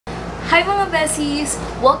Hi mga Bessies!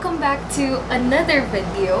 Welcome back to another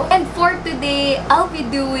video. And for today, I'll be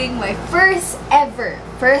doing my first ever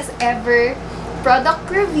product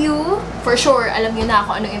review. For sure, alam niyo na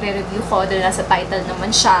ako anong i-review ko dahil nasa title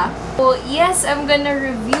naman siya. So yes, I'm gonna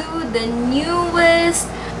review the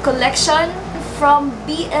newest collection from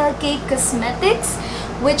BLK Cosmetics,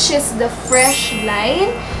 which is the Fresh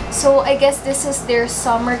line. So I guess this is their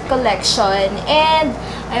summer collection and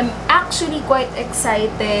I'm actually quite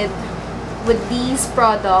excited with these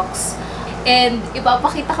products. And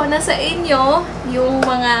ipapakita ko na sa inyo yung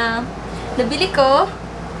mga nabili ko.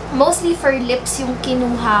 Mostly for lips yung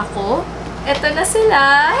kinuha ko. Ito na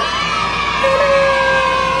sila.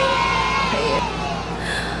 Ayan.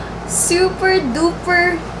 Super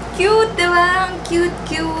duper cute, diba? Ang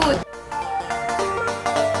cute.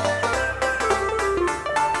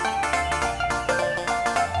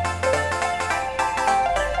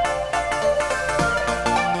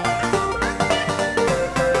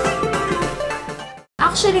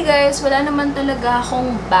 Actually guys, wala naman talaga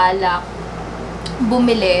akong balak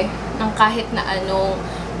bumili ng kahit na anong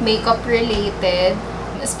makeup related.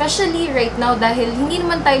 Especially right now dahil hindi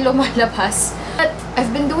naman tayo lumalabas. But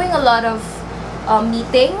I've been doing a lot of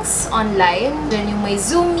meetings online. Yan yung may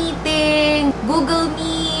Zoom meeting, Google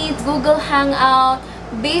Meet, Google Hangout.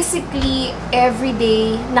 Basically,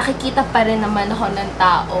 everyday nakikita pa rin naman ako ng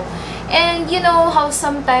tao. And you know how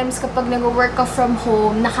sometimes kapag nag-work ka from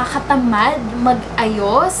home, nakakatamad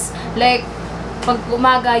mag-ayos. Like, pag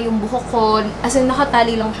umaga yung buhok ko, as in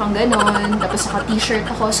nakatali lang siyang ganon, tapos naka-t-shirt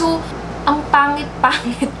ako. So, ang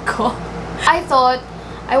pangit-pangit ko. I thought,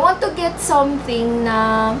 I want to get something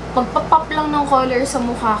na pagpapop lang ng color sa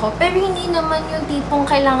mukha ko, pero hindi naman yung tipong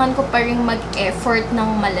kailangan ko pa rin mag-effort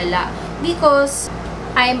ng malala. Because,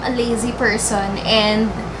 I'm a lazy person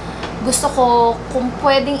and gusto ko kung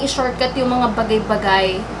pwedeng i-shortcut yung mga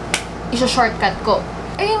bagay-bagay, i-shortcut ko.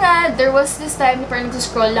 Ayun nga, there was this time parang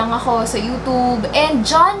nag-scroll lang ako sa YouTube and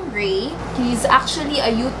John Ray, he's actually a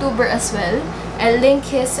YouTuber as well. I'll link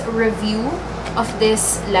his review of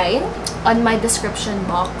this line on my description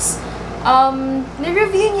box.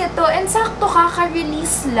 Ni-review niya to and sakto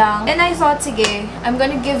kaka-release lang. And I thought, sige, I'm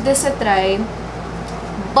gonna give this a try.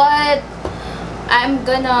 But I'm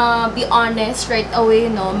gonna be honest right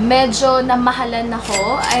away, no? Medyo namahalan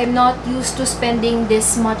ako. I'm not used to spending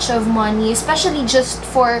this much of money, especially just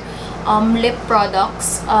for lip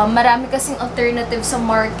products. Marami kasing alternative sa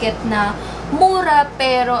market na mura,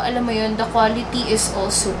 pero alam mo yun, the quality is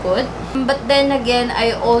also good. But then again,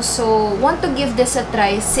 I also want to give this a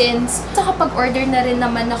try since nakapag-order na rin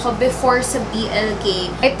naman ako before sa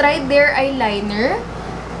BLK. I tried their eyeliner.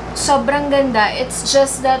 Sobrang ganda. It's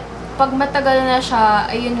just that pag matagal na siya,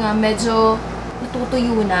 ayun nga, medyo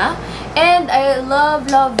natutuyo na. And I love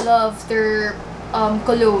their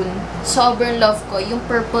cologne. Sobrang love ko. Yung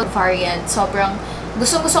purple variant. Sobrang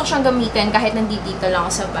gusto-gusto ko siyang gamitin kahit nandito lang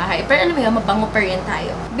ako sa bahay. Pero alam mo yun, mabango pa rin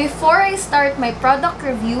tayo. Before I start my product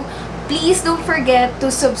review, please don't forget to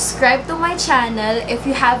subscribe to my channel if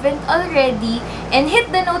you haven't already and hit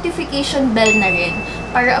the notification bell na rin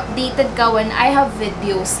para updated ka when I have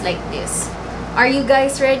videos like this. Are you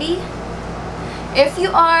guys ready? If you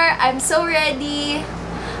are, I'm so ready.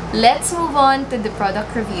 Let's move on to the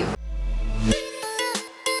product review.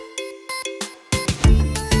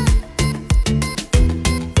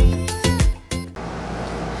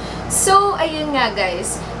 So, ayun nga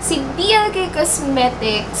guys. Si BLK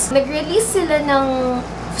Cosmetics, nag-release sila ng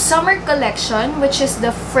summer collection, which is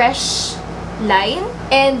the Fresh line.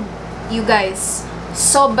 And you guys,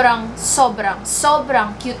 sobrang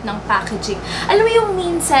cute ng packaging. Alam mo yung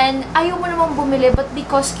minsan, ayaw mo namang bumili, but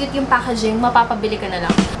because cute yung packaging, mapapabili ka na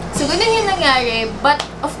lang. So, ganun yung nangyari. But,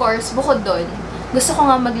 of course, bukod doon, gusto ko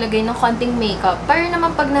nga maglagay ng konting makeup. Para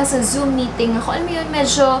naman pag nasa Zoom meeting ako, alam mo yun,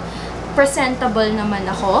 medyo presentable naman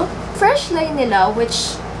ako. Fresh line nila,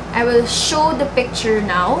 which I will show the picture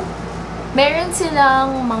now. Meron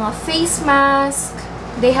silang mga face mask.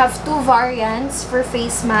 They have two variants for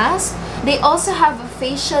face mask. They also have a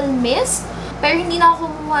facial mist. Pero hindi na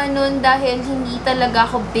ako kumuha nun dahil hindi talaga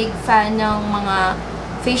ako big fan ng mga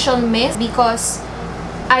facial mist because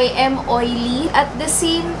I am oily. At the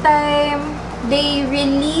same time, they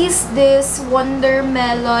released this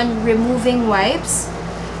Wondermelon removing wipes.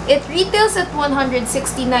 It retails at 169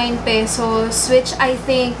 pesos, which I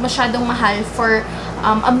think masyadong mahal for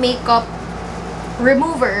a makeup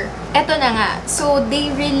remover. Eto na nga. So, they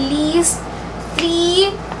released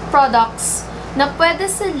 3 products na pwede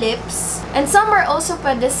sa lips and some are also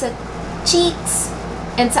pwede sa cheeks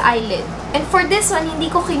and sa eyelid. And for this one,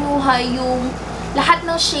 hindi ko kinuha yung lahat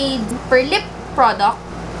ng shade per lip product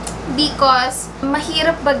Because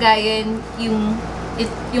mahirap bagayan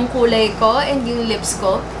yung kulay ko and yung lips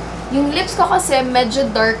ko. Yung lips ko kasi medyo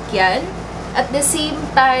dark yan. At the same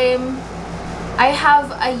time, I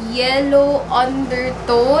have a yellow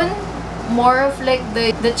undertone. More of like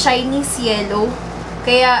the Chinese yellow.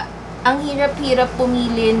 Kaya, ang hirap-hirap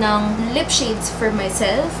pumili ng lip shades for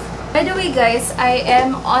myself. By the way guys, I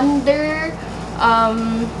am under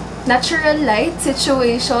natural light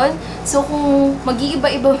situation. So, kung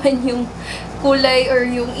mag-iiba-iba man yung kulay or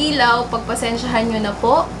yung ilaw, pagpasensyahan nyo na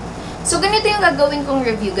po. So, ganito yung gagawin kong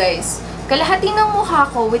review guys. Kalahati ng mukha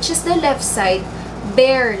ko, which is the left side,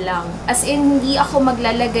 bare lang. As in, hindi ako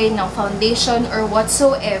maglalagay ng foundation or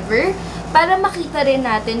whatsoever para makita rin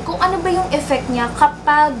natin kung ano ba yung effect niya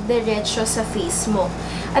kapag diretso sa face mo.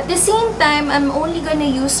 At the same time, I'm only gonna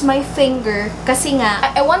use my finger kasi nga,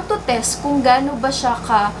 I want to test kung gaano ba siya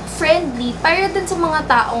ka-friendly para dun sa mga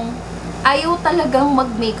taong ayaw talagang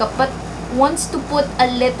mag-makeup but wants to put a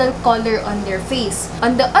little color on their face.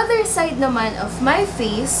 On the other side naman of my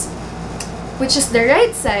face, which is the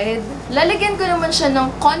right side, lalagyan ko naman siya ng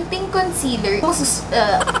konting concealer.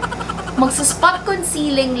 Magsa-spot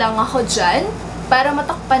concealing lang ako dyan para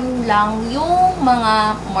matakpan lang yung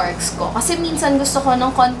mga marks ko. Kasi minsan gusto ko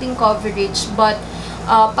ng konting coverage but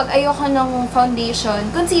pag ayoko ng foundation,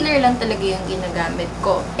 concealer lang talaga yung ginagamit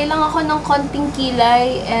ko. Kailangan ako ng konting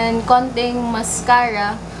kilay and konting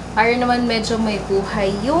mascara para naman medyo may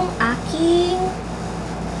buhay yung aking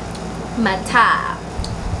mata.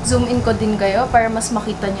 Zoom in ko din kayo para mas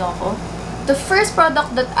makita nyo ako. The first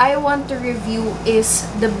product that I want to review is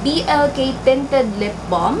the BLK Tinted Lip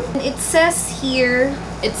Balm. It says here,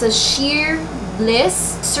 it's a sheer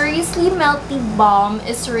bliss. Seriously melty balm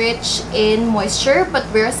is rich in moisture but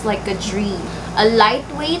wears like a dream. A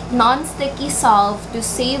lightweight, non-sticky salve to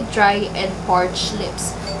save dry and parched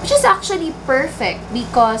lips. Which is actually perfect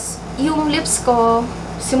because yung lips ko,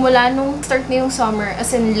 simula nung start na yung summer,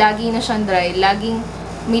 as in, lagi na siyang dry, laging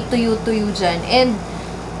may tuyo-tuyo dyan. And,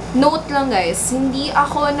 note lang guys, hindi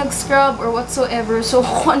ako nag-scrub or whatsoever. So,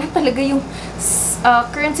 kung ano talaga yung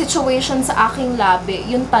current situation sa aking labi,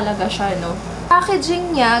 yun talaga siya, no?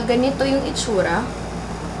 Packaging niya, ganito yung itsura.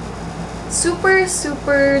 Super,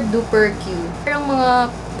 super duper cute. Parang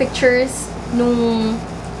mga pictures nung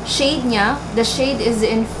shade niya. The shade is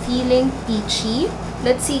in Feeling Peachy.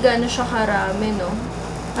 Let's see gaano siya karami, no?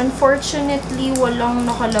 Unfortunately, walang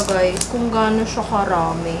nakalagay kung gaano siya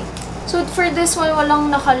karami. So, for this one, walang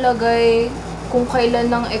nakalagay kung kailan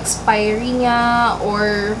ng expiry niya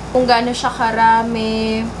or kung gaano siya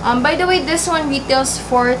karami. By the way, this one retails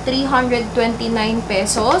for 329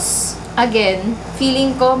 pesos. Again,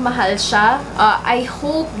 feeling ko mahal siya. I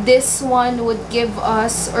hope this one would give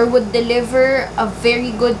us or would deliver a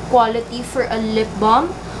very good quality for a lip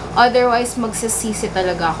balm. Otherwise, magsisisi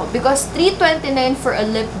talaga ako. Because 329 for a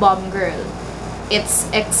lip balm, girl.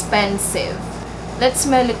 It's expensive. Let's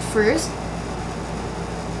smell it first.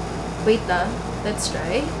 Wait let's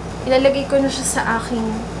try. Ilalagay ko na siya sa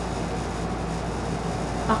aking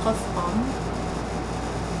back of palm.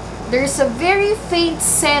 There's a very faint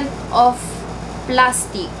scent of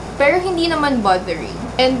plastic, pero hindi naman bothering.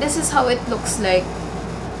 And this is how it looks like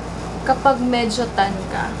kapag medyo tan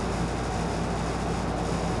ka.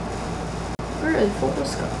 Girl,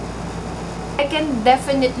 focus ka. I can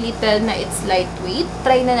definitely tell na it's lightweight.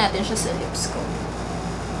 Try na natin siya sa lips ko.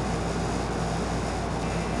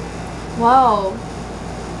 Wow!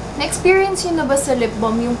 Na-experience nyo na ba sa lip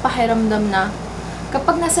balm yung pakiramdam na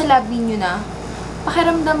kapag nasa labi nyo na,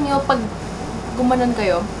 pakiramdam nyo pag gumanon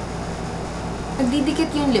kayo,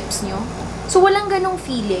 nagdidikit yung lips nyo? So, walang ganong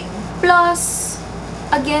feeling. Plus,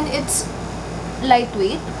 again, it's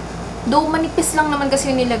lightweight. Though, manipis lang naman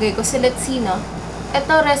kasi yung nilagay ko. So, let's see na.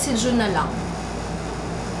 Ito, residue na lang.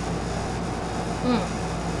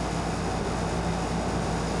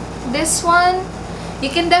 This one, you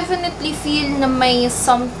can definitely feel na may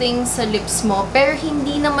something sa lips mo, pero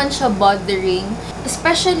hindi naman siya bothering.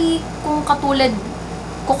 Especially kung katulad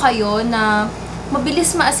ko kayo na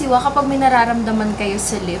mabilis maasiwa kapag may nararamdaman kayo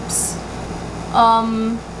sa lips.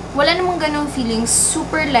 Wala namang ganong feeling.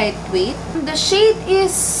 Super lightweight. The shade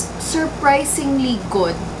is surprisingly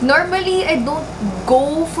good. Normally, I don't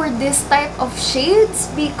go for this type of shades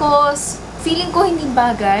because feeling ko hindi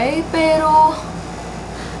bagay, pero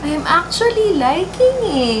I am actually liking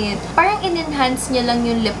it. Parang in-enhance niya lang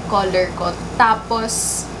yung lip color ko.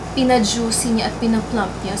 Tapos, pina-juicy niya at pina-plump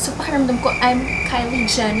niya. So, pakiramdam ko, I'm Kylie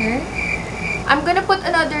Jenner. I'm gonna put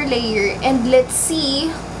another layer and let's see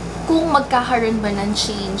kung magkakaroon ba ng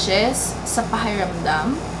changes sa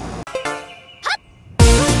pakiramdam.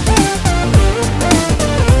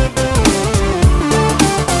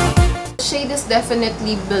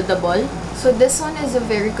 definitely buildable. So this one is a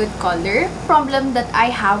very good color. Problem that I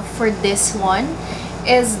have for this one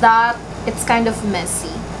is that it's kind of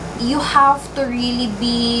messy. You have to really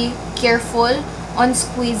be careful on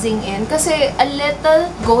squeezing in kasi a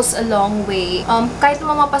little goes a long way. Kahit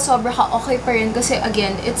mapasobra ka, okay pa rin kasi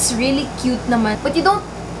again, it's really cute naman. But you don't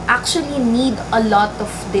actually need a lot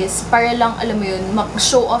of this para lang, alam mo yun,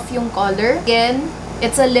 mag-show off yung color. Again,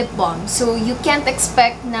 it's a lip balm. So you can't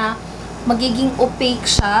expect na magiging opaque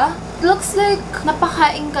siya. It looks like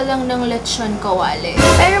napakain ka lang ng lechon kawali.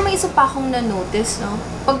 Pero may isa pa akong na-notice, no?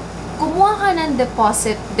 Pag kumuha ka ng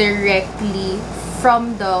deposit directly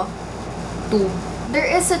from the tube, there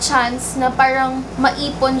is a chance na parang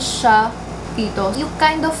maipon siya dito. You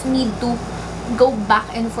kind of need to go back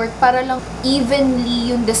and forth para lang evenly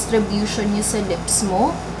yung distribution niya sa lips mo.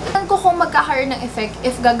 Alam ko kung magkakaroon ng effect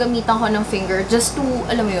if gagamitan ko ng finger just to,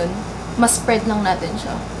 alam mo yun, mas-spread lang natin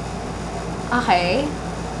siya. Okay.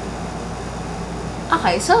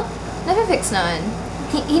 Okay, so, na-fix naman.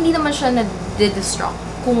 Hindi naman siya na-destruct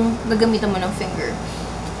kung gagamitan mo ng finger.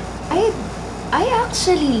 I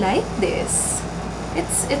actually like this.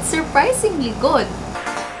 It's surprisingly good.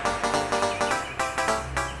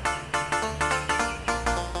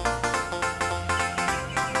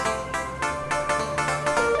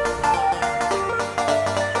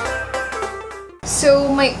 So,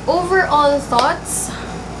 my overall thoughts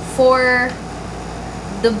for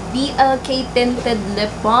the BLK Tinted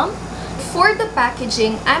Lip Balm. For the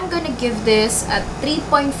packaging, I'm gonna give this a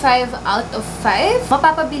 3.5 out of 5.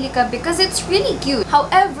 Mapapabili ka because it's really cute.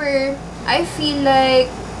 However, I feel like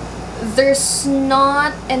there's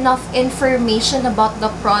not enough information about the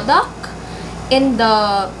product in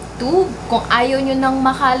the tube. Kung ayaw nyo nang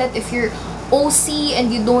makalat, if you're OC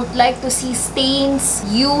and you don't like to see stains,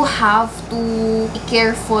 you have to be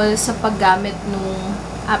careful sa paggamit nung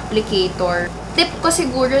applicator. Tip ko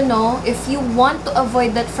siguro, no, if you want to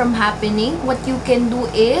avoid that from happening, what you can do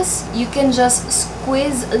is, you can just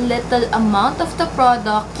squeeze a little amount of the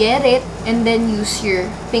product, get it, and then use your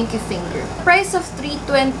pinky finger. Price of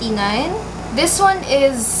 $3.29. This one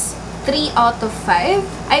is 3 out of 5.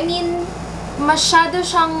 I mean, masyado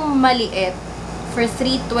siyang maliit for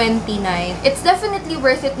 $3.29. It's definitely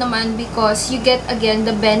worth it naman because you get, again,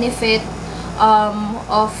 the benefit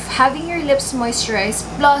of having your lips moisturized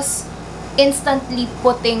plus instantly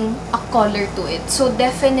putting a color to it. So,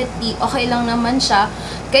 definitely, okay lang naman siya.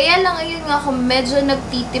 Kaya lang, ayun nga, kung medyo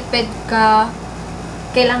nagtitipid ka,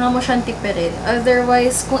 kailangan mo siyang tipirin.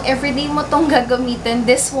 Otherwise, kung everyday mo tong gagamitin,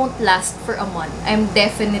 this won't last for a month. I'm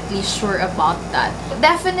definitely sure about that.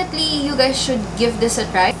 Definitely, you guys should give this a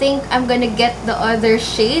try. I think I'm gonna get the other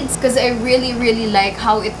shades because I really, really like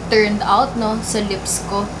how it turned out, no, sa lips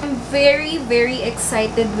ko. I'm very, very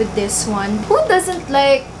excited with this one. Who doesn't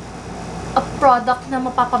like a product na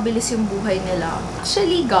mapapabilis yung buhay nila?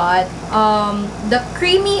 Actually got the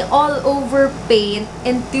creamy all over paint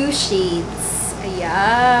in 2 shades.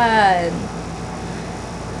 Ayan.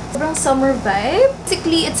 Sobrang summer vibe.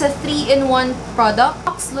 Basically, it's a 3-in-1 product.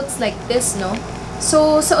 Box looks like this, no?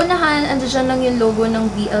 So, sa unahan, andyan lang yung logo ng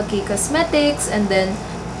BLK Cosmetics and then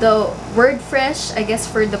the word fresh, I guess,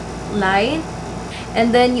 for the line. And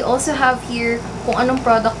then, you also have here kung anong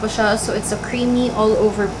product po siya. So, it's a creamy all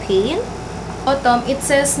over paint. Bottom, it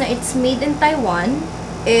says na it's made in Taiwan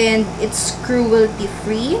and it's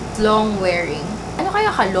cruelty-free, long wearing. Ano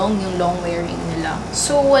kaya ka-long yung long wearing nila?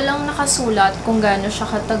 So, walang nakasulat kung gaano siya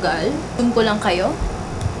katagal. Zoom ko lang kayo.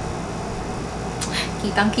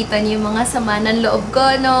 Kitang-kita niyo yung mga sama ng loob ko,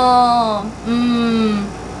 no? Ooh,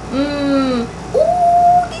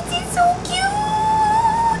 this is so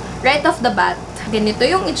cute! Right off the bat, ganito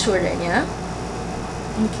yung itsura niya.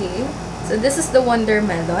 Okay. So, this is the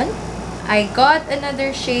Wondermelon. I got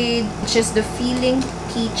another shade, which is the Feeling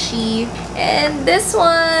Peachy. And this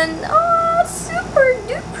one, oh, super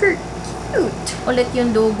duper cute. Ulit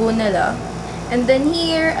yung logo nila. And then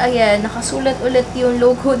here, ayan, nakasulat ulit yung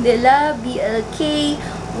logo nila, BLK,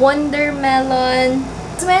 Wondermelon.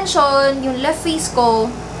 As mentioned, yung left face ko,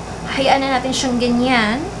 hayaan na natin siyang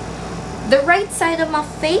ganyan. The right side of my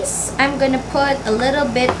face, I'm gonna put a little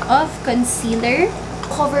bit of concealer.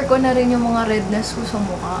 Cover ko na rin yung mga redness ko sa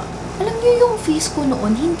mukha. Alam niyo yung face ko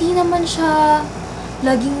noon, hindi naman siya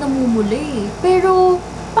laging namumuli. Pero,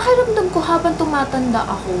 pakiramdam ko habang tumatanda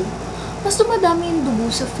ako, mas dumadami yung dugo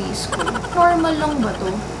sa face ko. Normal lang ba to?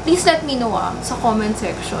 Please let me know sa comment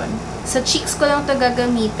section. Sa cheeks ko lang ito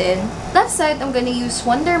gagamitin. Left side, I'm gonna use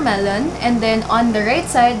Wondermelon. And then, on the right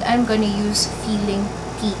side, I'm gonna use Feeling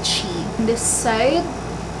Peachy. This side,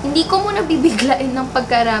 hindi ko muna bibiglain ng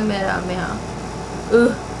pagkarami-rami, ha.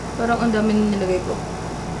 Parang ang dami nilagay ko.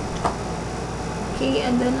 Okay,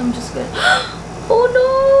 and then I'm just gonna... Oh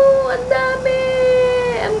no! Ang dami!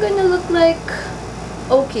 I'm gonna look like...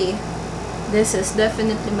 Okay. This is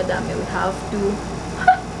definitely madami. We have to...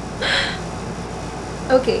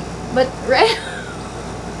 Okay. But right...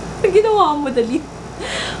 Ginawa mo dali.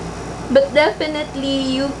 But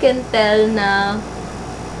definitely, you can tell na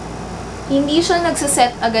hindi siya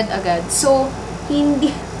nagsaset agad-agad. So,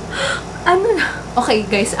 hindi... Ano na? Okay,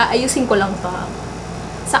 guys. Aayusin ko lang to.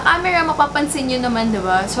 Sa camera, mapapansin nyo naman,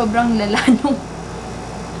 diba? Sobrang lala nung...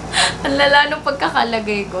 Ang lala nung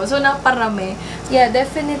pagkakalagay ko. So, naparami. Yeah,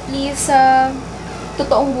 definitely sa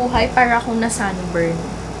totoong buhay, para akong na-sunburn.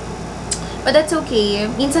 But that's okay.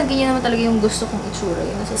 Minsan, ganyan naman talaga yung gusto kong itsura,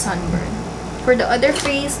 yung nasa sunburn. For the other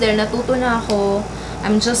face, dahil natuto na ako,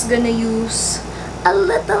 I'm just gonna use a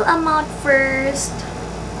little amount first.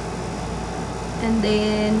 And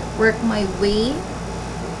then, work my way.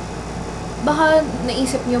 Baka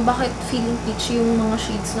naisip nyo, bakit feeling peachy yung mga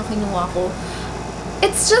shades na kinuha ko?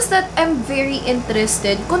 It's just that I'm very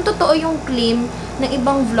interested kung totoo yung claim ng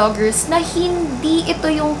ibang vloggers na hindi ito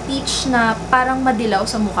yung peach na parang madilaw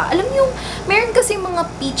sa mukha. Alam niyo, meron kasi mga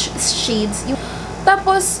peach shades.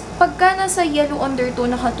 Tapos, pagka nasa yellow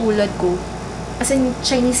undertone na katulad ko, as in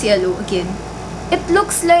Chinese yellow again, it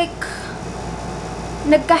looks like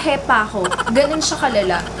nagkahepa ako. Ganun siya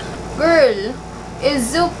kalala. Girl,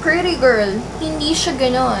 is so pretty, girl. Hindi siya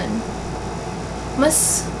ganon.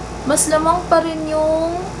 Mas lamang pa rin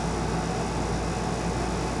yung...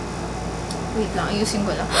 Wait lang, ayusin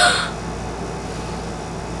ko lang.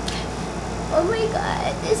 Oh my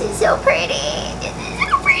god, this is so pretty! This is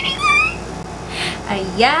so pretty!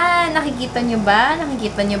 Ayan, nakikita nyo ba?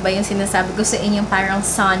 Nakikita nyo ba yung sinasabi ko sa inyong parang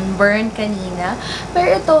sunburn kanina?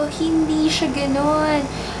 Pero ito, hindi siya ganon.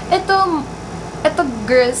 Ito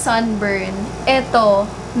girl sunburn. Ito,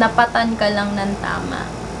 napatan ka lang ng tama.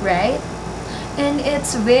 Right? And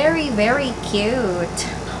it's very, very cute.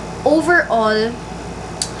 Overall,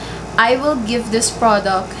 I will give this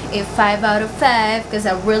product a 5 out of 5 because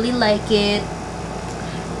I really like it.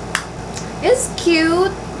 It's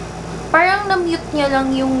cute. Parang na-mute niya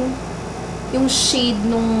lang yung shade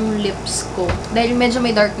nung lips ko. Dahil medyo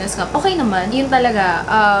may darkness ka. Okay naman. Yun talaga.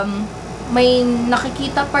 May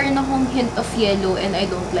nakikita pa rin akong hint of yellow and I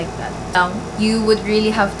don't like that. You would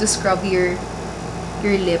really have to scrub your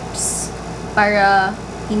lips para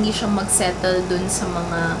hindi siya mag-settle dun sa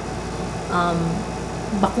mga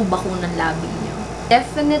baku-baku ng labi niyo.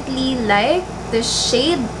 Definitely like the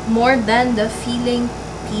shade more than the Feeling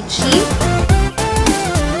Peachy.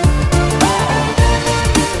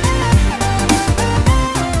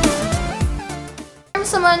 In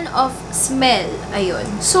terms naman of smell, ayun.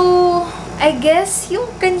 So, I guess yung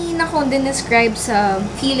kanina kong din-describe sa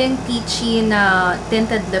Feeling Peachy na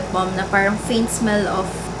tinted lip balm na parang faint smell of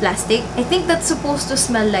plastic, I think that's supposed to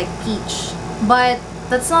smell like peach. But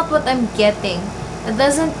that's not what I'm getting. It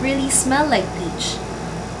doesn't really smell like peach.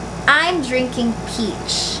 I'm drinking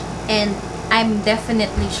peach, and I'm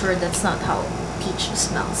definitely sure that's not how peach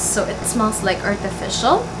smells. So it smells like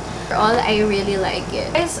artificial. Overall, I really like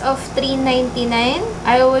it. Price of $3.99,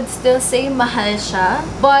 I would still say mahal siya.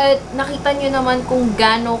 But nakita nyo naman kung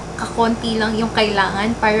gaano kakonti lang yung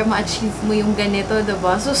kailangan para ma-achieve mo yung ganito,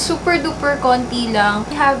 diba? So super duper konti lang.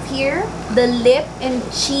 We have here the Lip and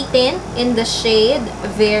Cheek Tint in the shade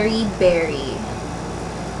Very Berry.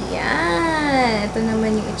 Yan. Ito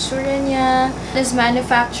naman yung itsura niya. It is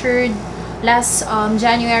manufactured last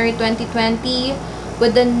January 2020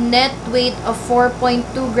 with a net weight of 4.2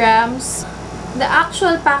 grams. The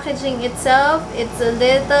actual packaging itself, it's a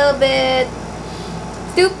little bit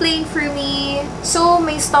too plain for me. So,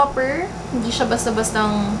 may stopper. Hindi siya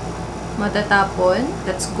basta-bastang matatapon.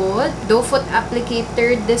 That's good. Doe foot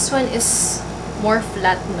applicator. This one is more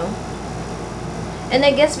flat, no? And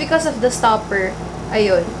I guess because of the stopper,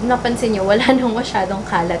 ayun, napansin nyo, wala nang masyadong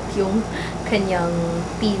kalat yung kanyang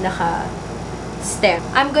pinaka stem.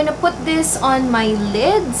 I'm gonna put this on my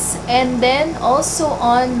lids and then also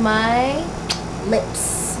on my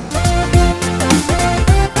lips.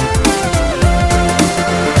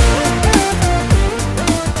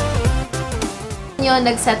 Yun,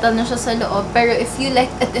 nagsettle na siya sa loob. Pero if you like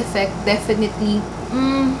that effect, definitely,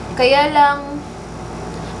 kaya lang,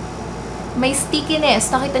 may stickiness.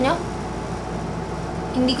 Nakita nyo?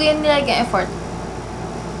 Hindi ko yan nilagyan effort.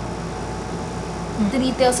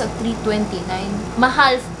 Retails at $3.29.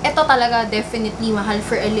 Mahal. Ito talaga definitely mahal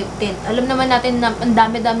for a lip tint. Alam naman natin na ang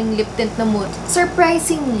dami-daming lip tint na mood.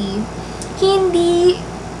 Surprisingly, hindi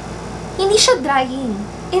siya drying.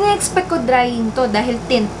 Ina-expect ko drying to dahil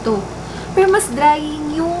tint to. Pero mas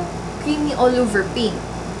drying yung creamy all over pink.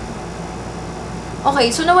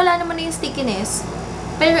 Okay, so nawala naman na yung stickiness.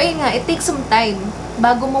 Pero ayun nga, it takes some time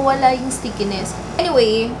bago mawala yung stickiness.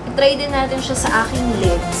 Anyway, try din natin siya sa aking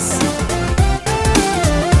lips.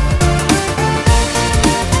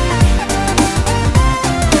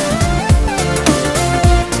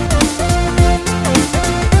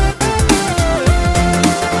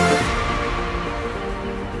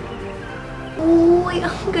 Uy,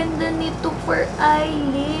 ang ganda nito for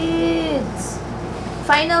eyelids.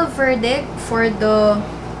 Final verdict for the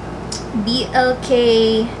BLK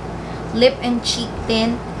Lip and Cheek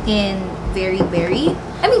Tint in Very Berry.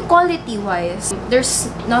 I mean, quality-wise,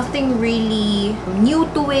 there's nothing really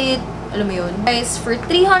new to it. Alam mo yun? Guys, for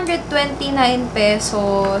 329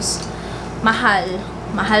 pesos, mahal.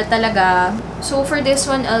 Mahal talaga. So, for this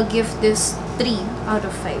one, I'll give this 3 out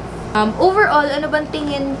of 5. Overall, ano bang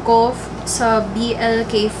tingin ko sa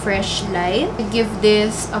BLK Fresh line? I give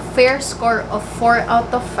this a fair score of 4 out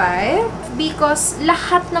of 5 because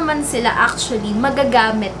lahat naman sila actually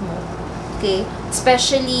magagamit mo. Okay?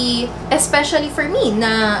 Especially for me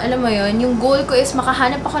na, alam mo yon, yung goal ko is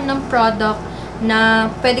makahanap ako ng product na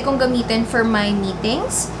pwede kong gamitin for my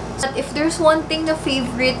meetings. But if there's one thing na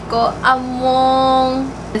favorite ko among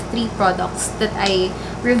the 3 products that I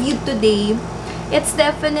reviewed today, it's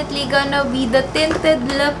definitely gonna be the Tinted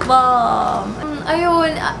Lip Balm.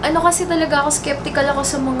 Ayun, ano kasi talaga ako, skeptical ako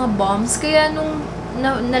sa mga balms. Kaya nung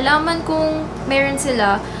nalaman kong meron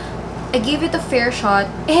sila, I gave it a fair shot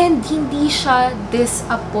and hindi siya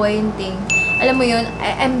disappointing. Alam mo yun,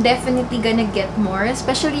 I'm definitely gonna get more.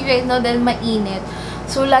 Especially right now dahil mainit.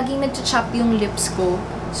 So, laging nag-chop yung lips ko.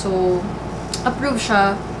 So, approve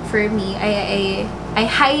siya for me. I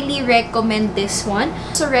highly recommend this one.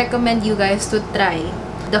 So, recommend you guys to try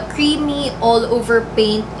the creamy all-over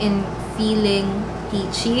paint in Feeling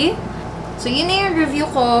Peachy. So, yun na yung review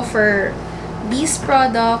ko for these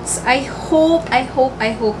products. I hope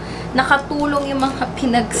nakatulong yung mga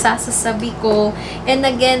pinagsasasabi ko. And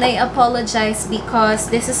again, I apologize because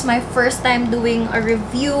this is my first time doing a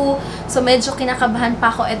review. So, medyo kinakabahan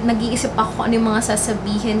pa ako at nag-iisip ako kung ano yung mga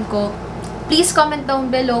sasabihin ko. Please comment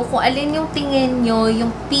down below kung alin yung tingin nyo,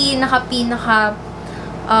 yung pinaka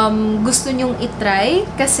gusto nyong itry.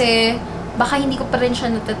 Kasi, baka hindi ko pa rin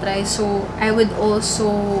siya natatry. So, I would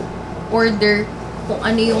also order kung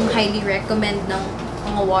ano yung highly recommend ng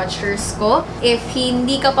mga watchers ko. If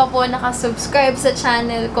hindi ka pa po nakasubscribe sa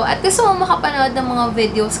channel ko at gusto mo makapanood ng mga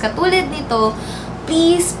videos katulad nito,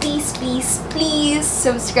 please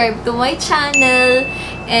subscribe to my channel.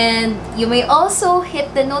 And you may also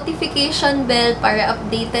hit the notification bell para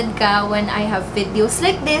updated ka when I have videos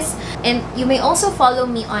like this. And you may also follow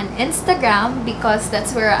me on Instagram because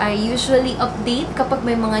that's where I usually update kapag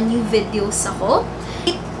may mga new videos ako.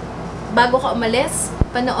 Bago ka umalis,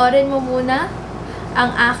 panoorin mo muna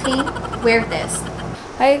ang aking wear test.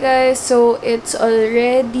 Hi guys! So, it's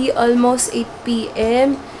already almost 8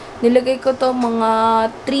 PM. Nilagay ko to mga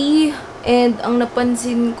 3 and ang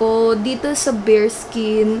napansin ko dito sa bare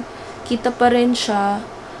skin, kita pa rin siya.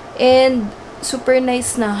 And super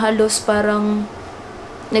nice na. Halos parang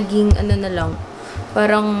naging ano na lang.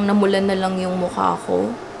 Parang namulan na lang yung mukha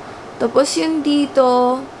ko. Tapos yun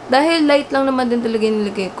dito, dahil light lang naman din talaga yung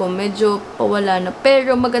nilagay ko, medyo pawala na.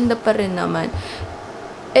 Pero maganda pa rin naman.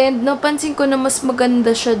 And napansin ko na mas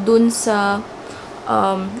maganda siya dun sa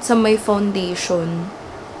may foundation.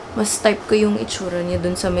 Mas type ko yung itsura niya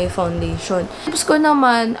dun sa may foundation. Tapos ko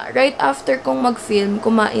naman, right after kong mag-film,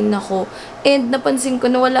 kumain ako. And napansin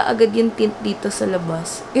ko na wala agad yung tint dito sa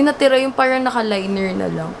labas. Yung natira yung parang naka-liner na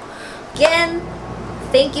lang. Again,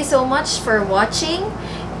 thank you so much for watching.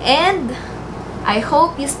 And I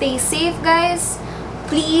hope you stay safe, guys.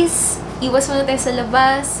 Please, iwas muna tayo sa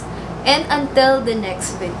labas. And until the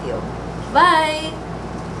next video. Bye!